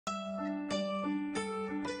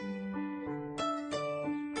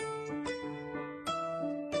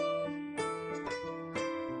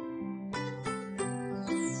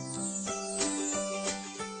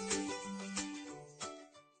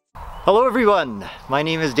Hello everyone, my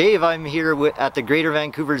name is Dave. I'm here at the Greater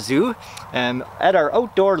Vancouver Zoo at our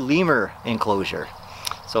outdoor lemur enclosure.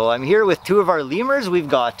 So I'm here with two of our lemurs. We've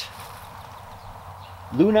got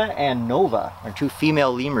Luna and Nova, our two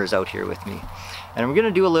female lemurs out here with me. And we're going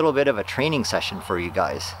to do a little bit of a training session for you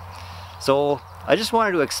guys. So I just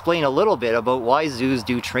wanted to explain a little bit about why zoos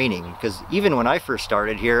do training, because even when I first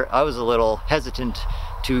started here, I was a little hesitant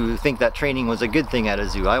to think that training was a good thing at a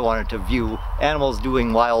zoo. I wanted to view animals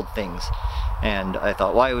doing wild things, and I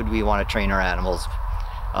thought, why would we want to train our animals?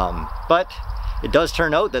 But it does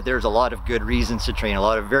turn out that there's a lot of good reasons to train, a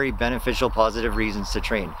lot of very beneficial, positive reasons to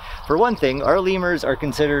train. For one thing, our lemurs are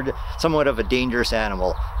considered somewhat of a dangerous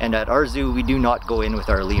animal, and at our zoo we do not go in with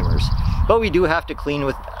our lemurs. But we do have to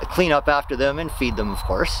clean up after them and feed them, of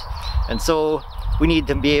course. And so we need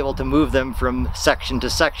to be able to move them from section to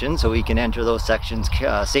section so we can enter those sections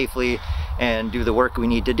safely and do the work we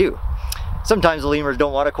need to do. Sometimes the lemurs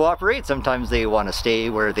don't want to cooperate, sometimes they want to stay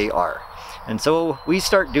where they are. And so we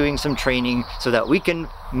start doing some training so that we can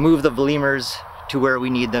move the lemurs to where we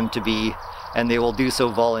need them to be, and they will do so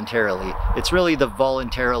voluntarily. It's really the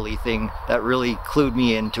voluntarily thing that really clued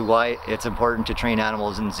me into why it's important to train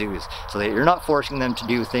animals in zoos, so that you're not forcing them to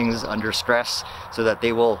do things under stress, so that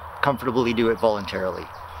they will comfortably do it voluntarily.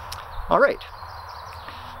 All right.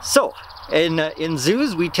 So in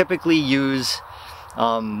zoos we typically use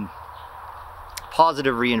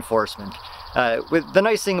positive reinforcement. The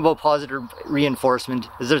nice thing about positive reinforcement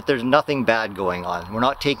is that there's nothing bad going on. We're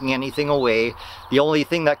not taking anything away. The only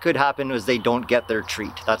thing that could happen is they don't get their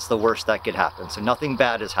treat. That's the worst that could happen. So nothing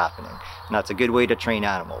bad is happening. And that's a good way to train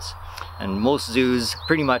animals. And most zoos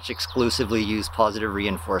pretty much exclusively use positive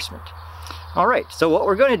reinforcement. All right, so what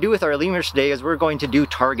we're going to do with our lemurs today is we're going to do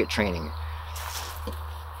target training.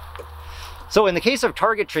 So in the case of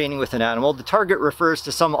target training with an animal, the target refers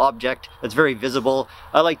to some object that's very visible.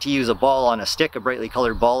 I like to use a ball on a stick, a brightly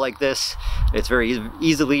colored ball like this. It's very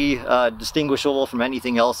easily distinguishable from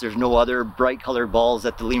anything else. There's no other bright colored balls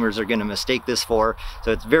that the lemurs are going to mistake this for.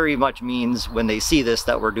 So it very much means when they see this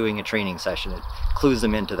that we're doing a training session. It clues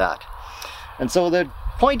them into that. And so the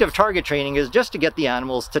point of target training is just to get the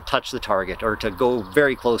animals to touch the target or to go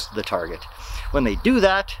very close to the target. When they do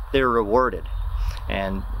that, they're rewarded.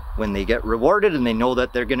 And when they get rewarded and they know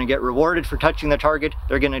that they're going to get rewarded for touching the target,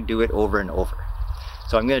 they're going to do it over and over.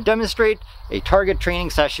 So I'm going to demonstrate a target training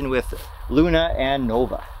session with Luna and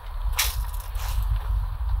Nova.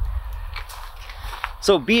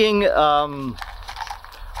 So being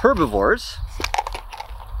herbivores,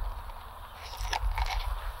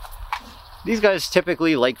 these guys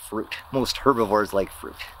typically like fruit. Most herbivores like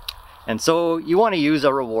fruit. And so you want to use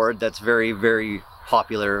a reward that's very, very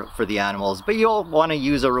popular for the animals, but you'll want to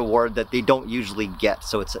use a reward that they don't usually get,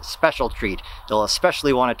 so it's a special treat. They'll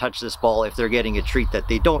especially want to touch this ball if they're getting a treat that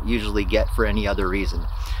they don't usually get for any other reason.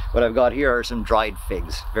 What I've got here are some dried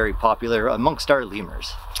figs, very popular amongst our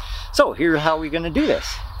lemurs. So here's how we're going to do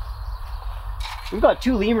this. We've got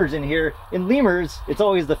two lemurs in here. In lemurs, it's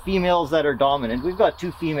always the females that are dominant. We've got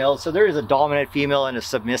two females, so there is a dominant female and a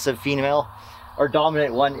submissive female. Our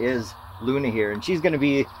dominant one is Luna here, and she's going to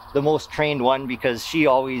be the most trained one because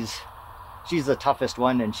she's the toughest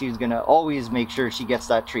one, and she's going to always make sure she gets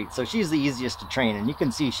that treat. So she's the easiest to train, and you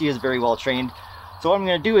can see she is very well trained. So what I'm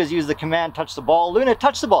going to do is use the command touch the ball. Luna,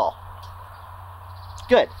 touch the ball.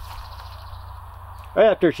 Good. Right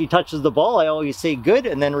after she touches the ball, I always say good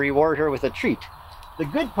and then reward her with a treat. The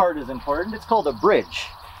good part is important. It's called a bridge.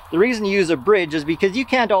 The reason you use a bridge is because you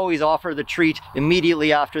can't always offer the treat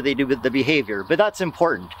immediately after they do the behavior, but that's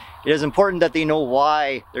important. It is important that they know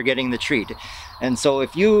why they're getting the treat. And so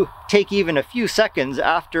if you take even a few seconds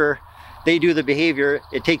after they do the behavior,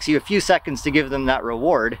 it takes you a few seconds to give them that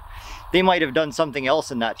reward. They might have done something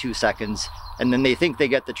else in that 2 seconds, and then they think they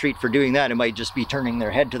get the treat for doing that. It might just be turning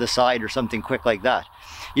their head to the side or something quick like that.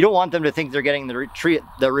 You don't want them to think they're getting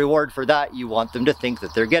the reward for that. You want them to think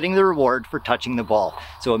that they're getting the reward for touching the ball.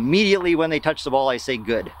 So immediately when they touch the ball, I say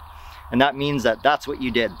good. And that means that that's what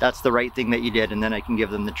you did. That's the right thing that you did, and then I can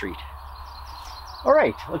give them the treat. All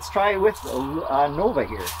right, let's try with Nova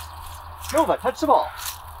here. Nova, touch the ball.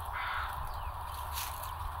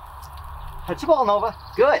 Touch the ball, Nova.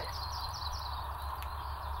 Good.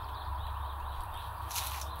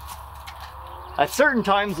 At certain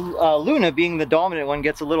times, Luna, being the dominant one,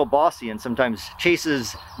 gets a little bossy and sometimes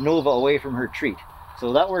chases Nova away from her treat.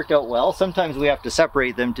 So that worked out well. Sometimes we have to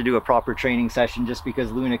separate them to do a proper training session just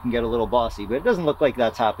because Luna can get a little bossy, but it doesn't look like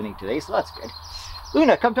that's happening today, so that's good.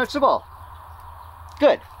 Luna, come touch the ball.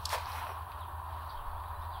 Good.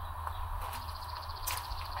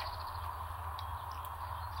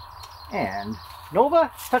 And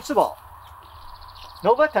Nova, touch the ball.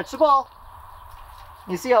 Nova, touch the ball.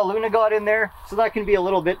 You see how Luna got in there? So that can be a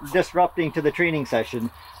little bit disrupting to the training session.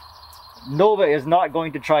 Nova is not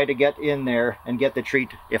going to try to get in there and get the treat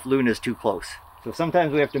if Luna's too close. So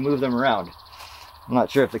sometimes we have to move them around. I'm not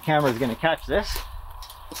sure if the camera is going to catch this.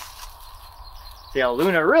 See how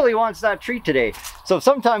Luna really wants that treat today. So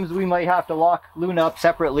sometimes we might have to lock Luna up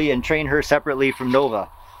separately and train her separately from Nova.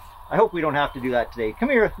 I hope we don't have to do that today. Come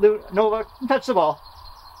here, Nova, and touch the ball.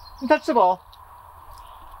 And touch the ball.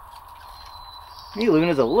 Hey,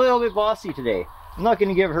 Luna's a little bit bossy today. I'm not going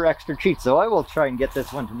to give her extra treats, so I will try and get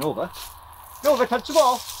this one to Nova. Nova, touch the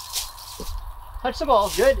ball. Touch the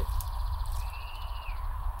ball, good.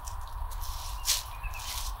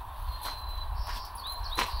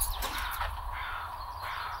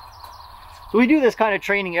 So we do this kind of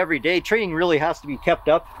training every day. Training really has to be kept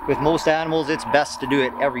up. With most animals, it's best to do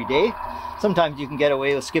it every day. Sometimes you can get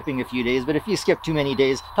away with skipping a few days, but if you skip too many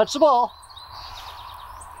days, touch the ball.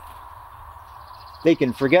 They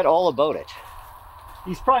can forget all about it.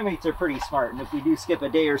 These primates are pretty smart, and if we do skip a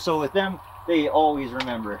day or so with them, they always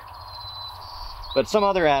remember. But some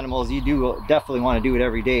other animals, you do definitely want to do it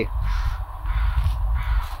every day.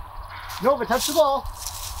 Nova, touch the ball.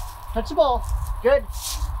 Touch the ball. Good.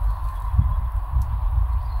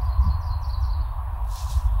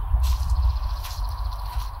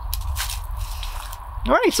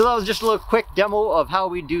 Alright, so that was just a little quick demo of how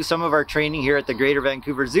we do some of our training here at the Greater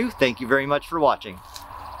Vancouver Zoo. Thank you very much for watching.